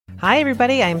Hi,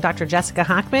 everybody. I am Dr. Jessica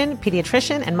Hochman,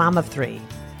 pediatrician and mom of 3.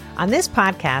 On this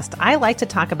podcast, I like to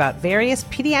talk about various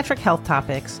pediatric health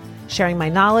topics, sharing my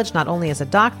knowledge not only as a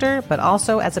doctor, but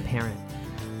also as a parent.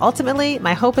 Ultimately,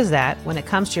 my hope is that when it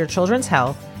comes to your children's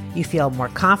health, you feel more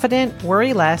confident,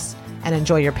 worry less, and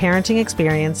enjoy your parenting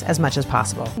experience as much as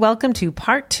possible. Welcome to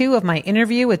part 2 of my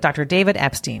interview with Dr. David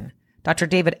Epstein. Dr.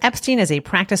 David Epstein is a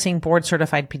practicing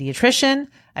board-certified pediatrician,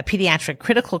 a pediatric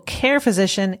critical care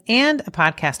physician, and a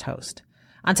podcast host.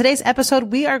 On today's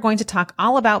episode, we are going to talk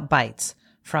all about bites.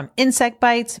 From insect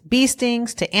bites, bee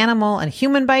stings, to animal and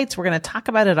human bites, we're going to talk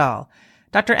about it all.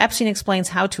 Dr. Epstein explains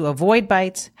how to avoid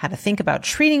bites, how to think about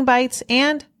treating bites,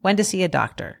 and when to see a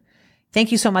doctor.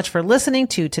 Thank you so much for listening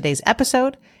to today's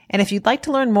episode. And if you'd like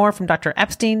to learn more from Dr.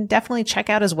 Epstein, definitely check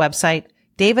out his website,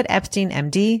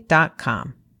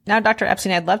 davidepsteinmd.com. Now, Dr.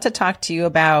 Epstein, I'd love to talk to you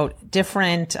about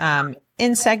different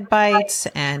insect bites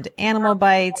and animal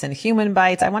bites and human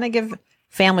bites. I want to give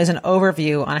families an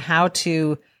overview on how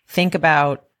to think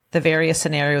about the various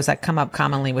scenarios that come up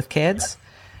commonly with kids.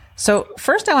 So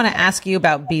first, I want to ask you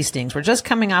about bee stings. We're just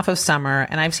coming off of summer,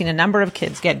 and I've seen a number of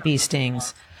kids get bee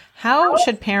stings. How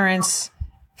should parents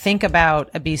think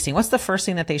about a bee sting? What's the first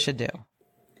thing that they should do?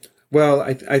 Well,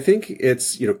 I think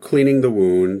it's, cleaning the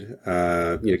wound,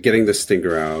 getting the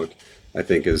stinger out, I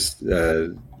think is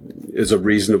a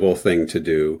reasonable thing to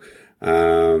do.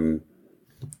 And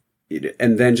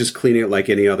then just cleaning it like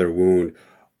any other wound.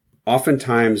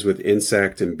 Oftentimes with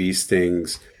insect and bee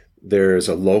stings, there's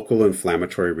a local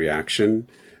inflammatory reaction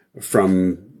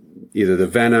from either the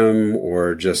venom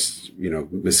or just,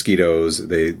 mosquitoes.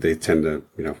 They tend to,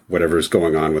 whatever's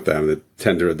going on with them,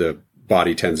 the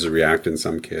body tends to react in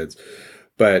some kids.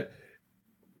 But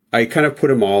I kind of put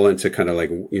them all into kind of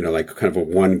like a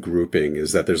one grouping,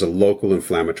 is that there's a local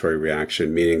inflammatory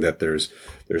reaction, meaning that there's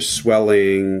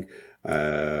swelling,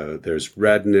 there's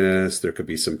redness, there could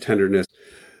be some tenderness.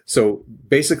 So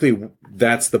basically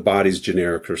that's the body's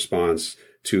generic response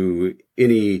to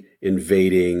any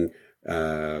invading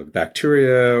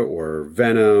bacteria or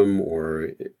venom or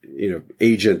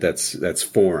agent that's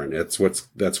foreign. That's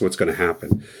what's going to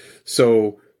happen.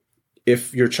 So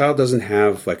if your child doesn't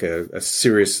have like a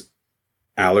serious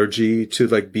allergy to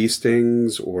like bee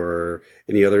stings or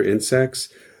any other insects,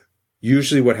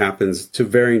 usually what happens, to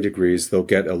varying degrees, they'll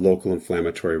get a local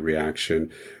inflammatory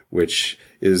reaction, which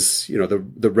is,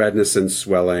 the redness and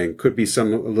swelling, could be a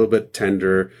little bit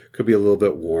tender, could be a little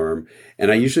bit warm. And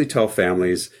I usually tell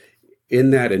families in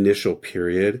that initial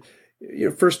period,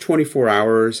 first 24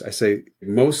 hours, I say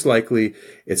most likely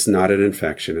it's not an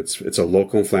infection. It's a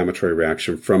local inflammatory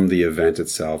reaction from the event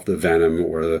itself, the venom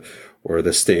or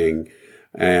the sting,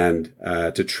 and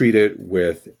to treat it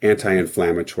with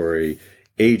anti-inflammatory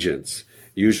agents.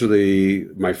 Usually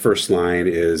my first line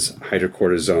is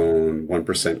hydrocortisone,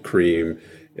 1% cream,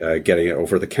 getting it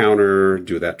over the counter,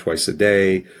 do that twice a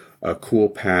day, a cool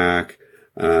pack,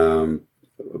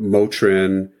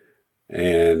 Motrin,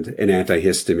 and an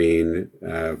antihistamine.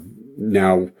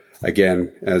 Now,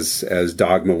 again, as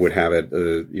dogma would have it,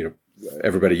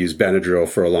 everybody used Benadryl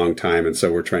for a long time, and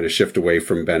so we're trying to shift away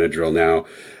from Benadryl now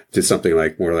to something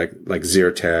more like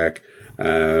Zyrtec,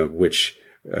 which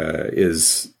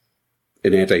is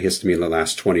an antihistamine that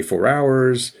lasts 24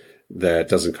 hours, that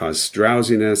doesn't cause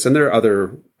drowsiness, and there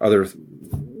are other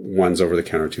ones over the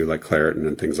counter too, like Claritin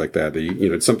and things like that.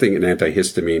 It's something, an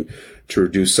antihistamine, to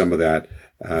reduce some of that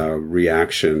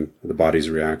reaction, the body's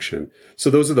reaction. So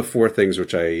those are the 4 things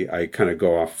which I kind of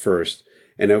go off first.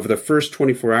 And over the first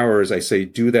 24 hours, I say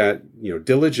do that,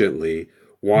 diligently,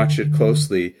 watch it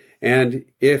closely. And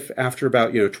if after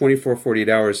about, 24, 48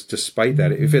 hours, despite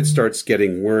that, if it starts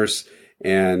getting worse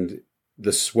and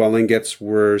the swelling gets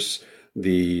worse,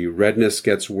 the redness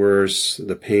gets worse,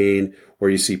 the pain, or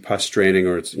you see pus draining,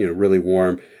 or it's, really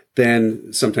warm,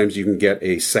 then sometimes you can get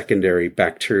a secondary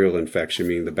bacterial infection,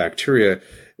 meaning the bacteria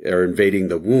are invading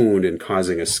the wound and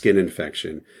causing a skin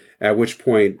infection, at which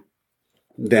point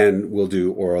then we'll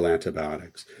do oral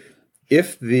antibiotics.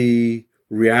 If the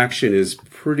reaction is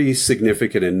pretty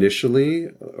significant initially,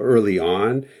 early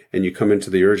on, and you come into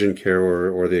the urgent care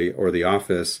or the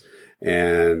office,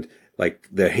 and like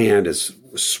the hand is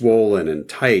swollen and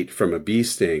tight from a bee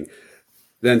sting,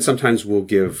 then sometimes we'll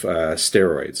give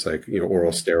steroids, like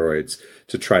oral steroids,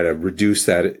 to try to reduce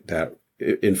that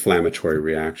inflammatory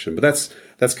reaction. But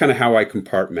that's kind of how I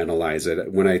compartmentalize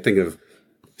it. When I think of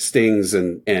stings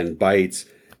and bites,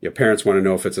 parents want to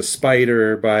know if it's a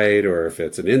spider bite or if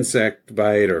it's an insect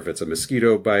bite or if it's a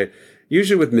mosquito bite.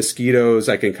 Usually with mosquitoes,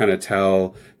 I can kind of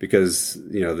tell because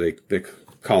they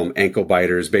call them ankle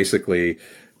biters. Basically,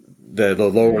 the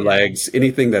lower legs,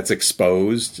 anything that's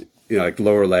exposed like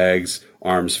lower legs,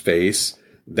 arms, face,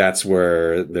 that's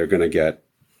where they're going to get,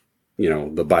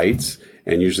 the bites.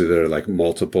 And usually they're like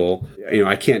multiple.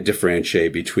 I can't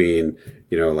differentiate between,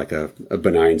 like a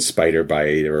benign spider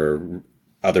bite or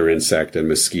other insect and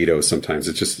mosquito. Sometimes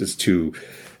it's too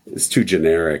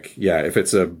generic. Yeah. If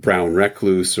it's a brown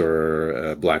recluse or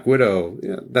a black widow,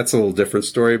 that's a little different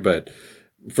story. But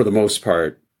for the most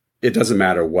part, it doesn't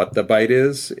matter what the bite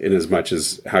is in as much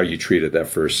as how you treat it that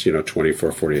first,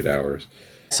 24, 48 hours.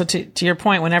 So to your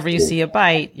point, whenever you see a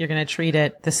bite, you're going to treat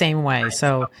it the same way.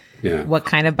 So what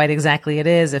kind of bite exactly it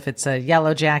is, if it's a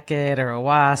yellow jacket or a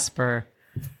wasp or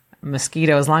a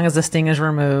mosquito, as long as the sting is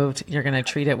removed, you're going to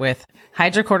treat it with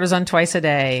hydrocortisone twice a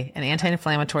day, an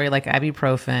anti-inflammatory like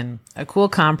ibuprofen, a cool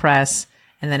compress,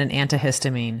 and then an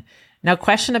antihistamine. Now,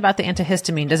 question about the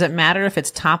antihistamine. Does it matter if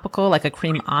it's topical, like a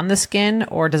cream on the skin,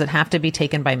 or does it have to be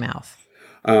taken by mouth?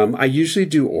 I usually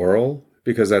do oral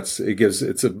because it's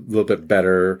a little bit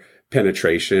better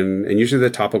penetration. And usually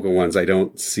the topical ones, I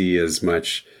don't see as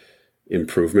much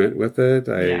improvement with it.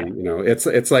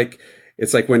 It's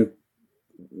like when,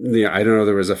 I don't know,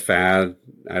 there was a fad.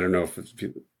 I don't know if it's,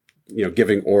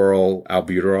 giving oral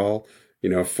albuterol,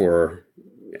 for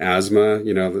asthma,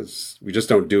 we just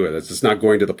don't do it. It's just not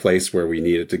going to the place where we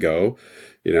need it to go,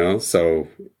 so,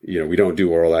 we don't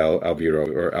do oral albuterol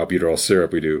or albuterol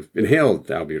syrup. We do inhaled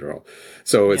albuterol.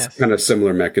 So it's kind of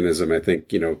similar mechanism. I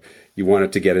think, you want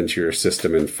it to get into your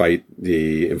system and fight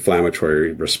the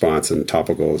inflammatory response, and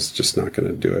topical is just not going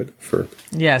to do it for.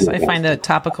 Yes. I find that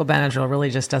topical Benadryl really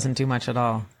just doesn't do much at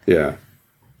all. Yeah.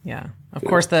 Yeah. Of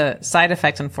course, the side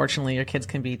effect, unfortunately, your kids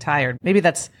can be tired. Maybe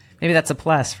that's a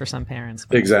plus for some parents.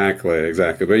 Exactly.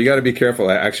 But you got to be careful.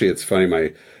 Actually, it's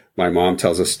funny. My mom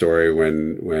tells a story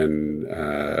when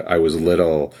I was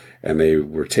little, and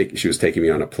she was taking me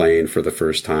on a plane for the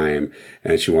first time,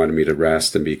 and she wanted me to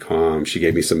rest and be calm. She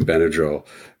gave me some Benadryl,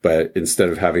 but instead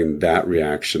of having that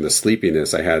reaction, the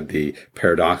sleepiness, I had the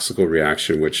paradoxical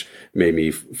reaction, which made me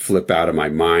flip out of my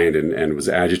mind and was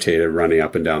agitated, running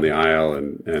up and down the aisle.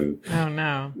 And oh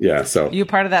no, yeah. So you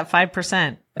part of that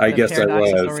 5%. I guess I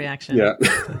was. Reaction. Yeah,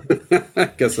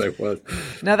 I guess I was.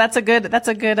 No, that's a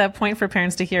good point for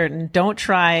parents to hear. And don't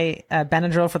try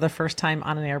Benadryl for the first time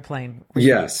on an airplane.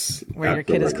 Where your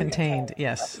kid is contained.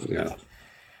 Yes.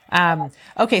 Yeah.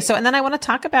 Okay. So, and then I want to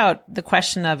talk about the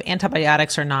question of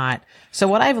antibiotics or not. So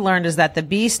what I've learned is that the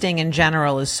bee sting in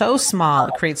general is so small,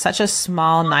 it creates such a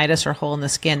small nidus or hole in the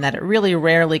skin that it really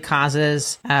rarely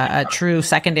causes a true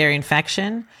secondary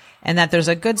infection. And that there's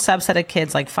a good subset of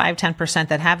kids, like 5-10%,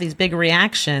 that have these big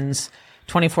reactions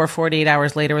 24, 48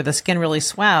 hours later where the skin really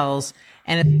swells.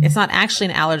 And it's not actually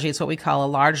an allergy. It's what we call a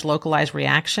large localized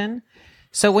reaction.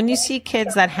 So when you see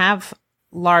kids that have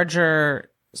larger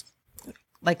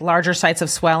sites of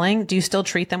swelling, do you still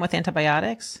treat them with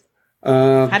antibiotics?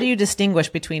 How do you distinguish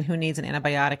between who needs an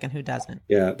antibiotic and who doesn't?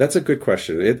 Yeah, that's a good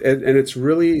question. And it's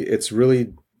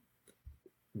really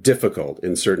difficult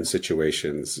in certain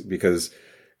situations because,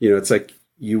 it's like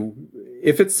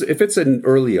if it's an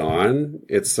early on,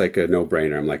 it's like a no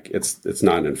brainer. I'm like, it's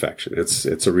not an infection.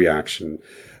 It's a reaction.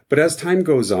 But as time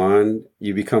goes on,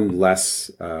 you become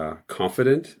less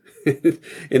confident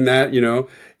in that,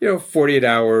 48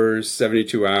 hours,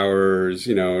 72 hours,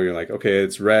 you're like, okay,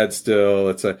 it's red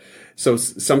still. So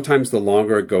sometimes the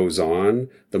longer it goes on,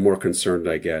 the more concerned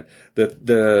I get.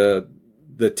 The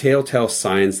telltale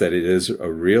signs that it is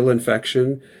a real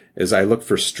infection is I look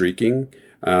for streaking.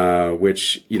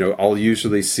 Which, I'll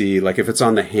usually see, like if it's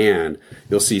on the hand,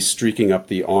 you'll see streaking up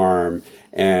the arm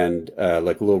and,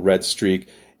 like a little red streak.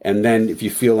 And then if you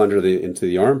feel into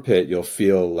the armpit, you'll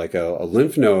feel like a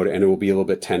lymph node and it will be a little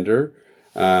bit tender.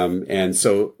 And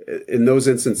so in those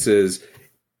instances,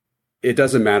 it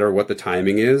doesn't matter what the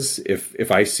timing is.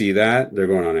 If I see that, they're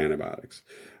going on antibiotics.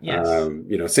 Yes.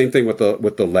 Same thing with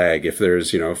the leg. If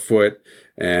there's, a foot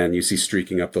and you see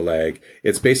streaking up the leg,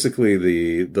 it's basically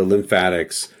the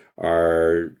lymphatics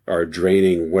are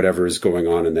draining whatever is going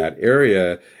on in that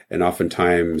area. And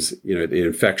oftentimes, the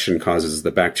infection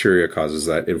the bacteria causes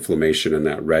that inflammation and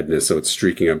that redness. So it's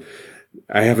streaking up.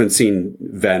 I haven't seen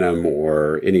venom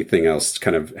or anything else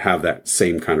kind of have that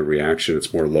same kind of reaction.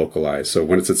 It's more localized. So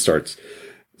once it starts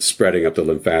spreading up the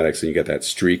lymphatics and you get that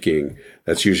streaking,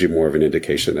 that's usually more of an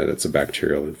indication that it's a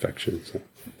bacterial infection. So.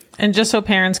 And just so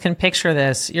parents can picture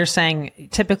this, you're saying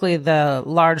typically the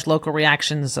large local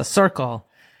reaction is a circle,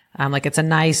 like it's a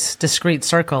nice discrete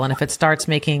circle. And if it starts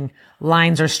making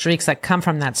lines or streaks that come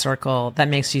from that circle, that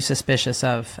makes you suspicious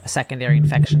of a secondary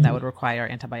infection that would require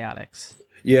antibiotics.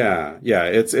 Yeah.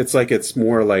 It's like, it's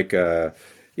more like,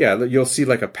 yeah, you'll see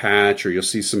like a patch, or you'll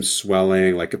see some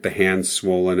swelling, like if the hand's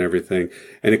swollen, everything,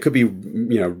 and it could be,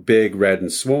 big, red,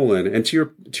 and swollen. And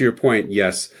to your point,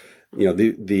 yes,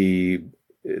 the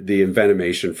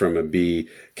envenomation from a bee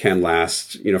can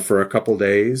last, for a couple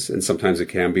days, and sometimes it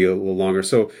can be a little longer.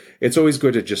 So it's always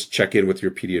good to just check in with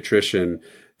your pediatrician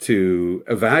to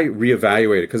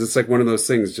reevaluate it, because it's like one of those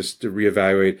things, just to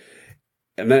reevaluate.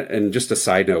 And just a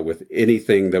side note, with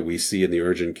anything that we see in the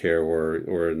urgent care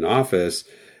or in the office,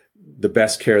 the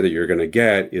best care that you're going to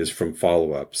get is from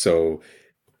follow-up. So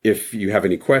if you have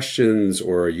any questions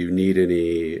or you need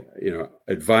any,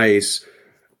 advice,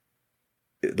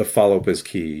 the follow-up is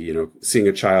key. Seeing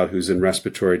a child who's in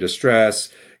respiratory distress,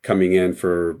 coming in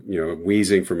for,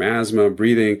 wheezing from asthma,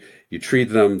 breathing, you treat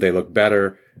them, they look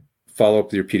better. Follow up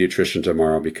with your pediatrician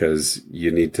tomorrow, because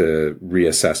you need to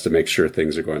reassess to make sure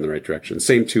things are going in the right direction.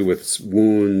 Same too with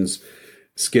wounds,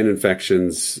 skin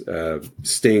infections,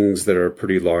 stings that are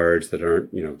pretty large that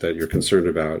aren't, that you're concerned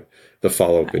about. The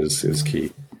follow-up is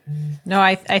key. No,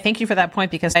 I thank you for that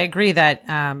point, because I agree that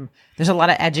there's a lot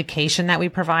of education that we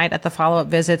provide at the follow-up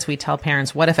visits. We tell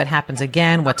parents, what if it happens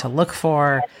again, what to look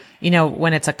for,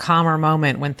 when it's a calmer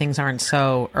moment, when things aren't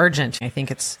so urgent. I think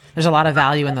there's a lot of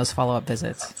value in those follow-up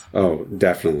visits. Oh,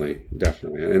 definitely.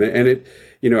 And it,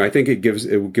 I think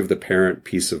it will give the parent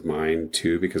peace of mind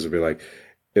too, because it'll be like,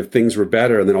 if things were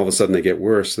better and then all of a sudden they get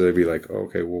worse, so they'd be like,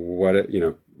 okay, well, what,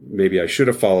 maybe I should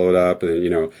have followed up,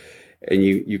 and, and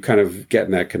you kind of get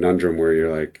in that conundrum where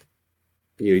you're like,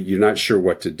 you're not sure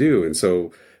what to do. And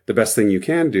so the best thing you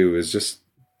can do is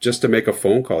just to make a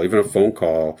phone call, even a phone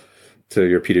call to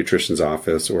your pediatrician's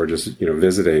office, or just,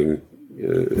 visiting,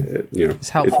 it's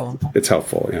helpful. It's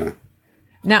helpful. Yeah.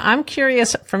 Now, I'm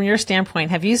curious, from your standpoint,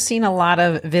 have you seen a lot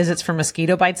of visits for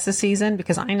mosquito bites this season?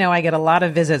 Because I know I get a lot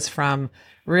of visits from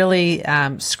really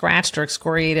scratched or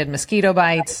excoriated mosquito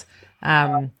bites.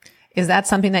 Is that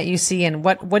something that you see? And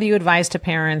what do you advise to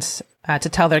parents to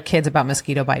tell their kids about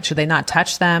mosquito bites? Should they not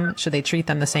touch them? Should they treat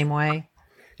them the same way?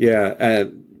 Yeah.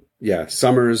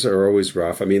 Summers are always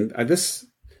rough. I mean, this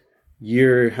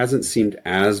year hasn't seemed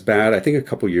as bad. I think a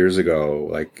couple years ago,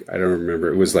 like, I don't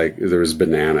remember, it was like there was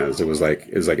bananas. It was like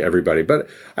everybody. But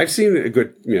I've seen a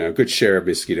good share of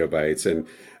mosquito bites. And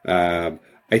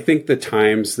I think the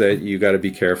times that you got to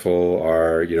be careful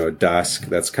are, dusk.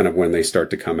 That's kind of when they start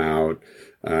to come out.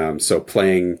 So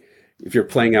if you're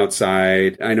playing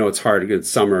outside, I know it's hard. It's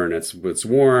summer and it's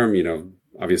warm,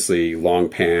 obviously long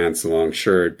pants, a long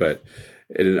shirt, but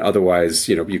otherwise,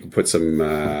 you can put some,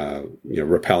 mosquito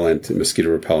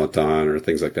repellent on, or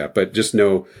things like that. But just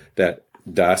know that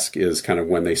dusk is kind of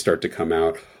when they start to come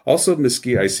out. Also,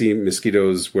 I see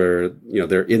mosquitoes where,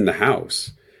 they're in the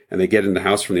house and they get in the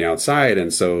house from the outside.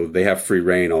 And so they have free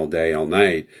reign all day, all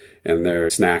night, and they're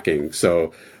snacking.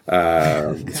 So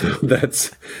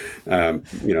that's,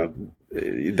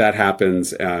 that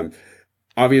happens.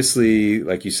 Obviously,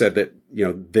 like you said, that,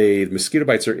 mosquito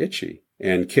bites are itchy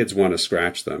and kids want to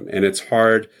scratch them. And it's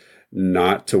hard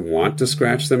not to want to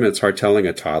scratch them. It's hard telling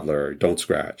a toddler, don't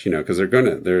scratch, because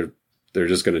they're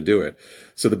just going to do it.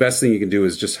 So the best thing you can do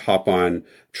is just hop on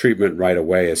treatment right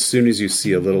away. As soon as you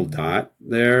see a little dot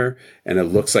there and it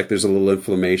looks like there's a little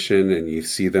inflammation and you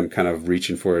see them kind of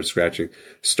reaching for it, scratching,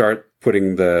 start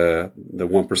putting the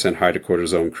 1%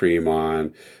 hydrocortisone cream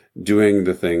on, doing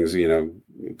the things,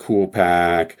 cool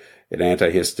pack, an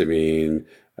antihistamine,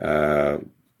 a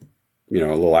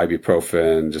little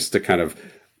ibuprofen, just to kind of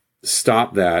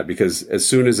stop that, because as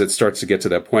soon as it starts to get to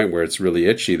that point where it's really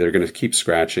itchy, they're going to keep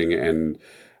scratching and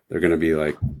they're going to be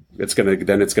like, it's going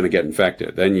to get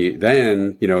infected. Then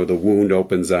the wound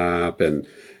opens up and,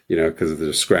 because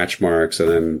there's scratch marks,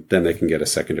 and then they can get a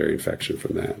secondary infection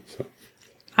from that. So.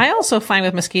 I also find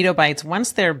with mosquito bites,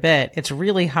 once they're bit, it's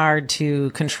really hard to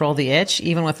control the itch,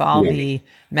 even with all the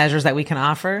measures that we can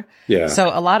offer. Yeah. So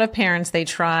a lot of parents, they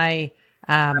try,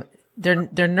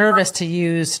 they're nervous to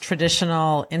use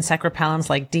traditional insect repellents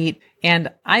like DEET.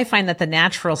 And I find that the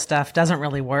natural stuff doesn't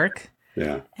really work.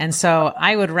 Yeah. And so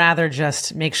I would rather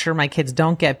just make sure my kids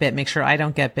don't get bit, make sure I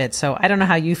don't get bit. So I don't know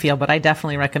how you feel, but I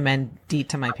definitely recommend DEET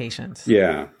to my patients.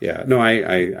 Yeah. Yeah. No,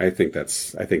 I think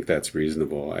that's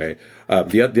reasonable.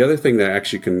 The other thing that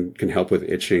actually can help with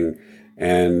itching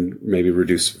and maybe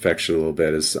reduce infection a little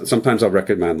bit is sometimes I'll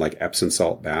recommend like Epsom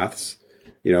salt baths.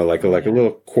 Like a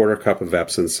little quarter cup of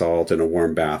Epsom salt in a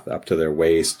warm bath up to their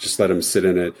waist. Just let them sit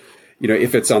in it.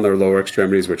 If it's on their lower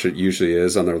extremities, which it usually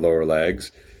is on their lower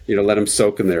legs, let them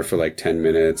soak in there for like 10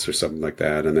 minutes or something like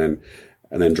that. And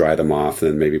then dry them off,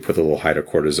 and then maybe put a little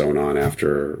hydrocortisone on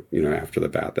after the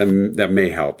bath. And that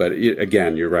may help. But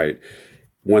again, you're right.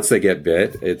 Once they get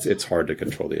bit, it's hard to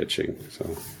control the itching.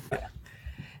 So.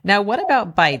 Now, what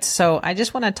about bites? So I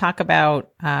just want to talk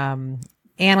about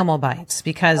animal bites,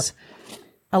 because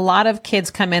a lot of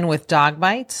kids come in with dog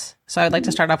bites. So I'd like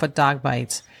to start off with dog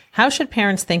bites. How should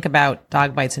parents think about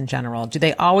dog bites in general? Do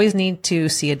they always need to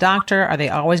see a doctor? Are they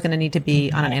always going to need to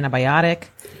be on an antibiotic?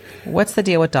 What's the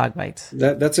deal with dog bites?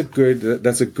 That's a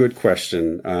good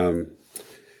question.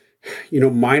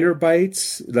 Minor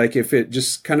bites, like if it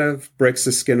just kind of breaks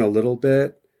the skin a little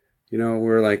bit,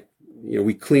 we're like,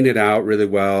 we clean it out really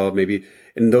well. Maybe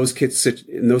in those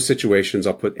situations,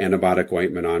 I'll put antibiotic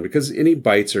ointment on, because any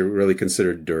bites are really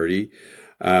considered dirty.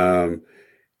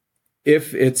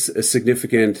 If it's a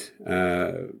significant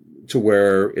to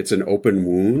where it's an open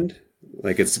wound,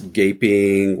 like it's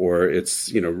gaping or it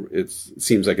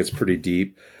seems like it's pretty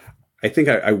deep, I think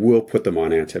I will put them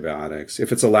on antibiotics.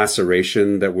 If it's a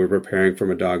laceration that we're repairing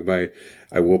from a dog bite,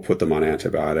 I will put them on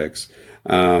antibiotics.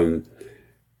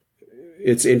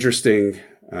 It's interesting.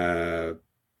 The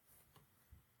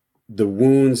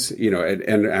wounds,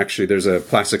 and actually there's a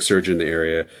plastic surgeon in the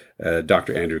area,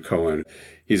 Dr. Andrew Cohen.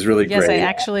 He's really great.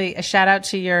 Yes, a shout out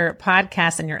to your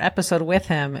podcast and your episode with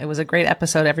him. It was a great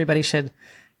episode. Everybody should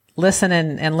listen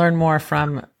and learn more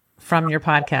from your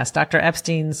podcast. Dr.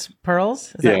 Epstein's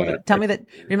Pearls? Is that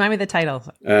remind me the title.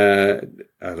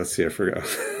 Let's see, I forgot.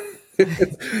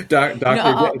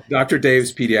 Dr.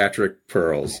 Dave's Pediatric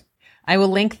Pearls. I will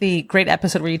link the great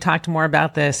episode where you talked more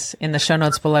about this in the show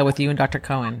notes below with you and Dr.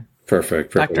 Cohen.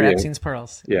 Perfect. Dr. Epstein's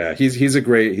Pearls. Yeah, he's a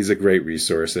great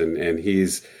resource, and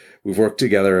we've worked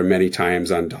together many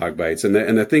times on dog bites. And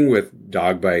the thing with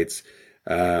dog bites,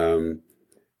 I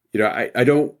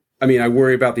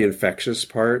worry about the infectious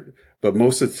part, but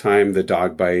most of the time the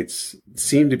dog bites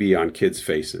seem to be on kids'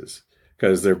 faces,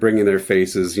 because they're bringing their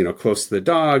faces, close to the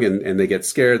dog, and they get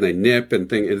scared, and they nip and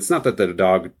think. It's not that the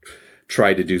dog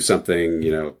tried to do something,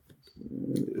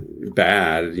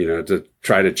 bad, to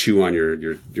try to chew on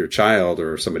your child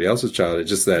or somebody else's child. It's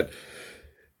just that,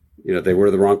 they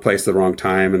were the wrong place, the wrong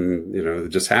time, and, it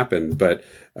just happened. But,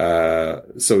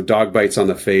 so dog bites on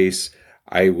the face,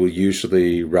 I will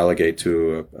usually relegate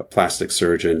to a plastic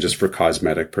surgeon just for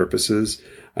cosmetic purposes.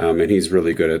 And he's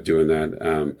really good at doing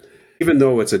that. Even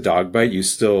though it's a dog bite, you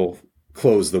still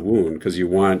close the wound because you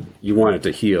want it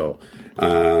to heal.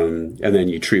 And then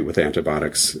you treat with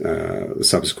antibiotics,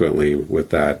 subsequently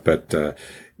with that. But,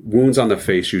 wounds on the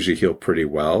face usually heal pretty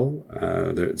well.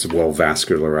 It's a well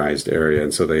vascularized area.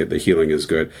 And so the healing is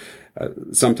good.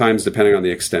 Sometimes depending on the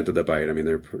extent of the bite,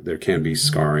 there can be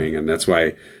scarring, and that's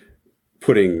why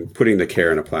putting the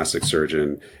care in a plastic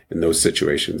surgeon in those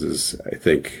situations is, I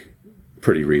think,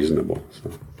 pretty reasonable.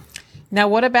 So. Now,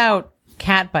 what about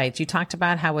cat bites? You talked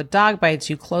about how with dog bites,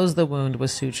 you close the wound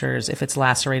with sutures if it's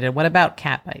lacerated. What about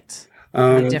cat bites?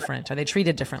 Are they different? Are they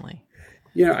treated differently?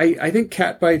 I think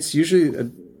cat bites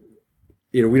usually,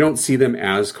 we don't see them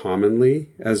as commonly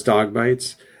as dog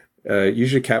bites.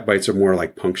 Usually cat bites are more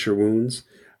like puncture wounds.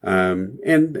 And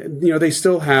they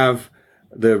still have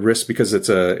the risk because it's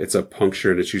a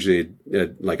puncture, and it's usually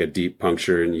like a deep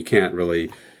puncture, and you can't really,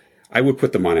 I would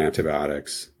put them on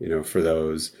antibiotics, for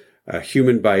those.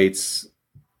 Human bites,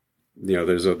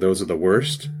 those are the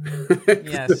worst.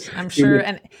 Yes, I'm sure.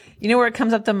 And where it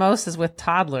comes up the most is with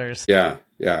toddlers. Yeah,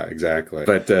 exactly.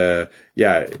 But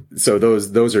so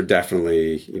those are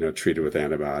definitely, treated with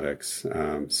antibiotics.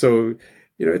 So,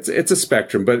 it's a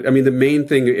spectrum, but the main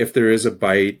thing, if there is a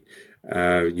bite,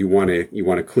 you want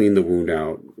to clean the wound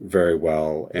out very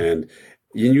well, and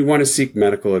you want to seek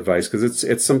medical advice, because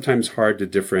it's sometimes hard to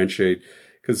differentiate,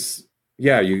 because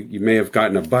you may have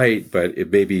gotten a bite, but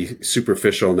it may be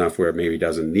superficial enough where it maybe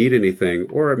doesn't need anything,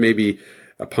 or it may be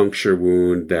a puncture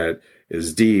wound that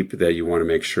is deep that you want to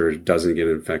make sure it doesn't get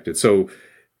infected. So,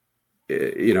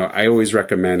 I always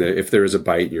recommend that if there is a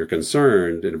bite and you're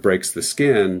concerned and it breaks the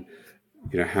skin,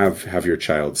 have your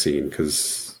child seen,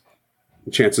 because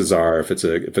chances are if it's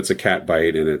a cat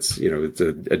bite and it's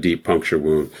a deep puncture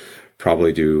wound,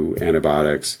 probably do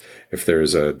antibiotics. If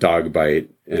there's a dog bite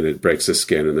and it breaks the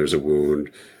skin and there's a wound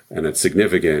and it's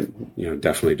significant,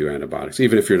 definitely do antibiotics,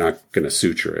 even if you're not going to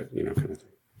suture it, kind of thing.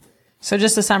 So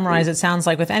just to summarize, it sounds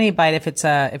like with any bite, if it's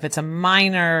a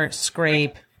minor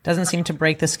scrape, doesn't seem to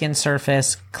break the skin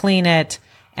surface, clean it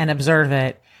and observe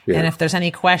it. Yeah. And if there's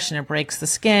any question, it breaks the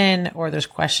skin, or there's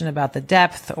question about the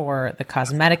depth or the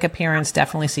cosmetic appearance,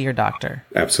 definitely see your doctor.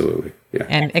 Absolutely. Yeah.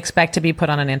 And expect to be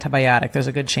put on an antibiotic. There's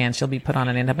a good chance you'll be put on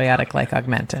an antibiotic like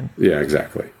Augmentin. Yeah,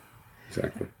 exactly.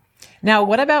 Now,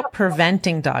 what about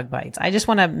preventing dog bites? I just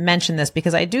want to mention this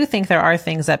because I do think there are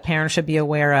things that parents should be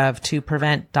aware of to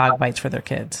prevent dog bites for their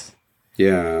kids.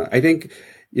 Yeah, I think,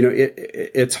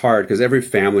 it's hard because every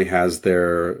family has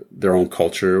their own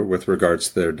culture with regards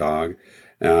to their dog.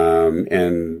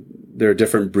 And there are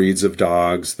different breeds of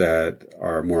dogs that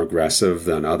are more aggressive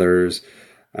than others.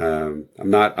 I'm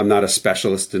not a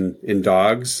specialist in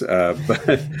dogs, but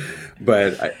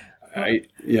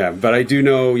I do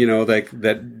know, like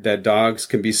that dogs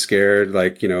can be scared.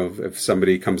 Like, if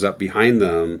somebody comes up behind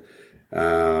them,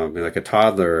 like a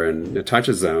toddler and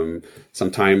touches them,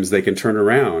 sometimes they can turn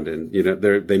around and,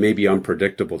 they may be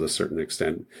unpredictable to a certain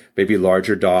extent. Maybe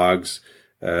larger dogs,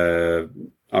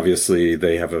 obviously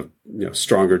they have a,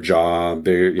 stronger jaw,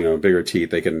 bigger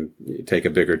teeth. They can take a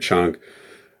bigger chunk,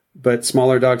 but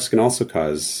smaller dogs can also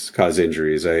cause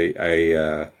injuries.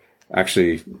 I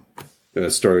actually, the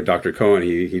story with Dr. Cohen,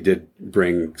 he did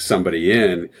bring somebody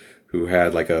in who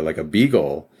had like a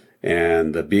beagle,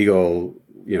 and the beagle,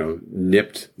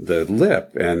 nipped the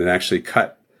lip and it actually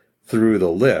cut through the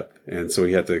lip. And so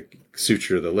he had to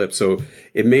suture the lip. So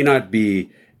it may not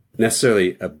be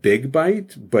necessarily a big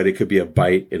bite, but it could be a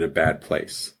bite in a bad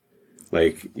place,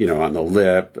 like, on the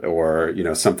lip or,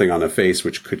 something on the face,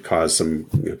 which could cause some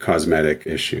cosmetic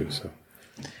issues. So.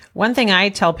 One thing I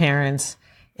tell parents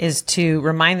is to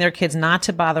remind their kids not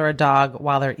to bother a dog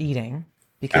while they're eating,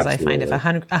 because Absolutely. I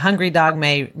find if a hungry dog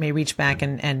may reach back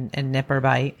and nip or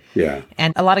bite. Yeah.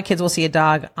 And a lot of kids will see a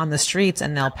dog on the streets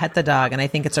and they'll pet the dog. And I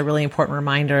think it's a really important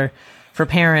reminder for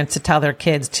parents to tell their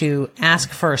kids to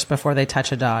ask first before they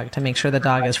touch a dog, to make sure the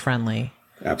dog is friendly.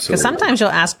 Absolutely. Because sometimes you'll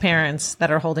ask parents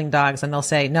that are holding dogs and they'll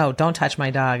say, no, don't touch my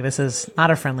dog. This is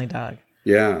not a friendly dog.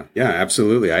 Yeah. Yeah,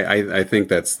 absolutely. I think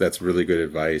that's really good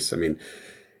advice. I mean,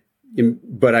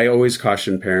 but I always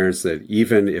caution parents that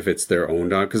even if it's their own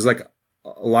dog, because like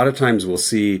a lot of times we'll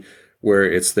see where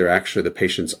it's actually the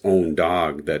patient's own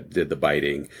dog that did the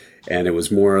biting. And it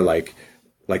was more like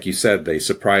you said, they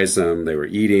surprised them, they were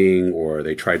eating, or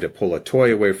they tried to pull a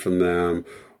toy away from them,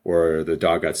 or the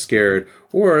dog got scared,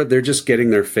 or they're just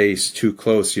getting their face too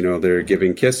close. They're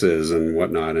giving kisses and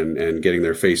whatnot and getting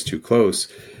their face too close.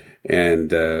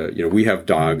 And, we have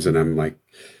dogs, and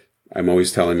I'm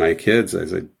always telling my kids, I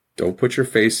say, don't put your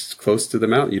face close to the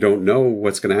mouth. You don't know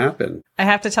what's going to happen. I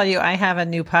have to tell you, I have a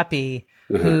new puppy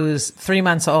who's 3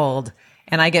 months old,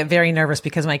 and I get very nervous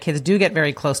because my kids do get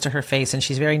very close to her face, and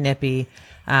she's very nippy.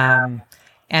 And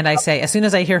I say, as soon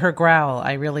as I hear her growl,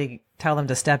 I really tell them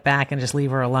to step back and just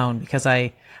leave her alone, because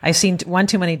I've seen one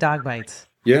too many dog bites.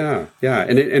 Yeah. Yeah.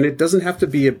 And it doesn't have to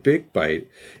be a big bite.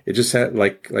 It just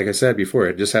like I said before,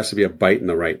 it just has to be a bite in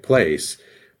the right place,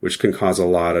 which can cause a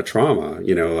lot of trauma,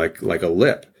 like a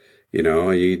lip.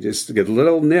 You just get a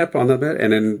little nip on the bit,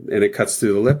 and it cuts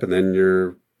through the lip, and then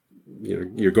you're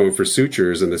going for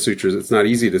sutures, and the sutures, it's not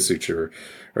easy to suture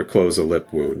or close a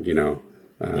lip wound,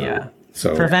 Yeah.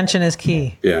 So prevention is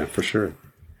key. Yeah, for sure.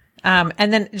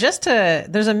 And then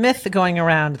there's a myth going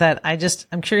around that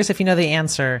I'm curious if you know the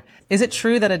answer. Is it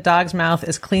true that a dog's mouth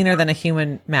is cleaner than a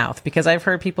human mouth? Because I've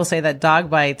heard people say that dog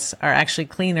bites are actually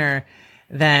cleaner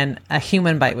than a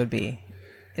human bite would be.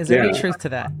 Is there any truth to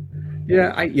that?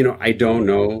 Yeah, I don't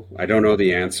know. I don't know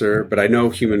the answer, but I know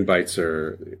human bites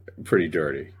are pretty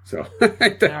dirty. So, all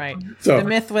right. So the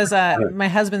myth was, my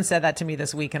husband said that to me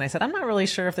this week, and I said, I'm not really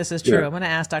sure if this is true. I'm going to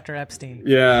ask Dr. Epstein.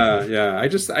 Yeah, yeah. I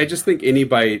just think any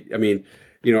bite. I mean,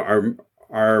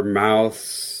 our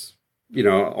mouths,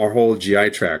 our whole GI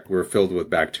tract, we're filled with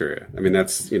bacteria. I mean,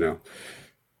 that's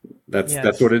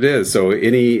what it is. So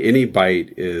any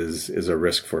bite is a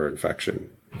risk for infection.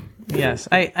 Yes.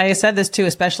 I said this too,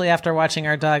 especially after watching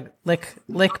our dog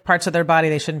lick parts of their body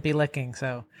they shouldn't be licking.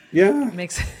 So yeah,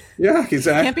 yeah, exactly.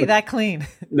 It can't be that clean.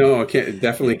 No, it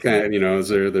definitely can't. As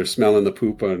they're smelling the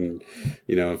poop on,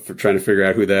 for trying to figure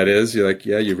out who that is. You're like,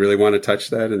 yeah, you really want to touch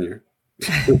that, and you're.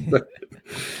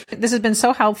 This has been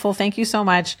so helpful. Thank you so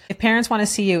much. If parents want to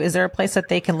see you, is there a place that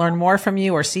they can learn more from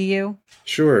you or see you?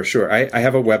 Sure. I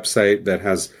have a website that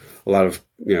has a lot of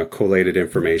collated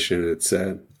information. It's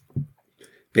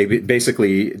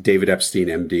basically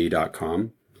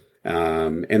davidepsteinmd.com.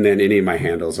 And then any of my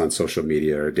handles on social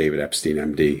media are David Epstein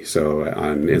MD. So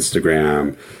on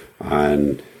Instagram,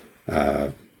 on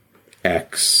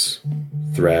X,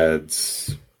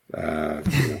 Threads,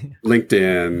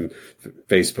 LinkedIn,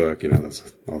 Facebook,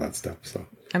 all that stuff. So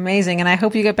amazing. And I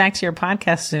hope you get back to your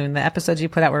podcast soon. The episodes you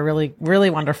put out were really, really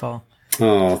wonderful.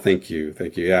 Oh, thank you.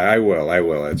 Yeah, I will.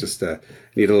 I just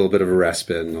need a little bit of a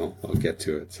respite, and I'll get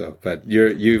to it. So, but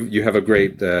you have a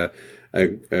great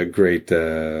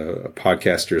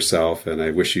podcast yourself, and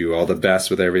I wish you all the best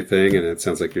with everything. And it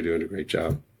sounds like you're doing a great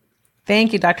job.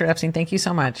 Thank you, Dr. Epstein. Thank you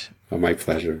so much. Oh, my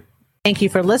pleasure. Thank you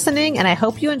for listening, and I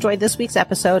hope you enjoyed this week's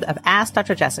episode of Ask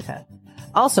Dr. Jessica.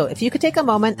 Also, if you could take a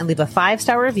moment and leave a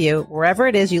 5-star review wherever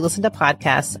it is you listen to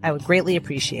podcasts, I would greatly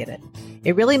appreciate it.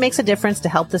 It really makes a difference to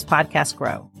help this podcast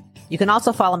grow. You can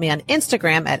also follow me on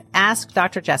Instagram at Ask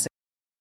Dr. Jessica.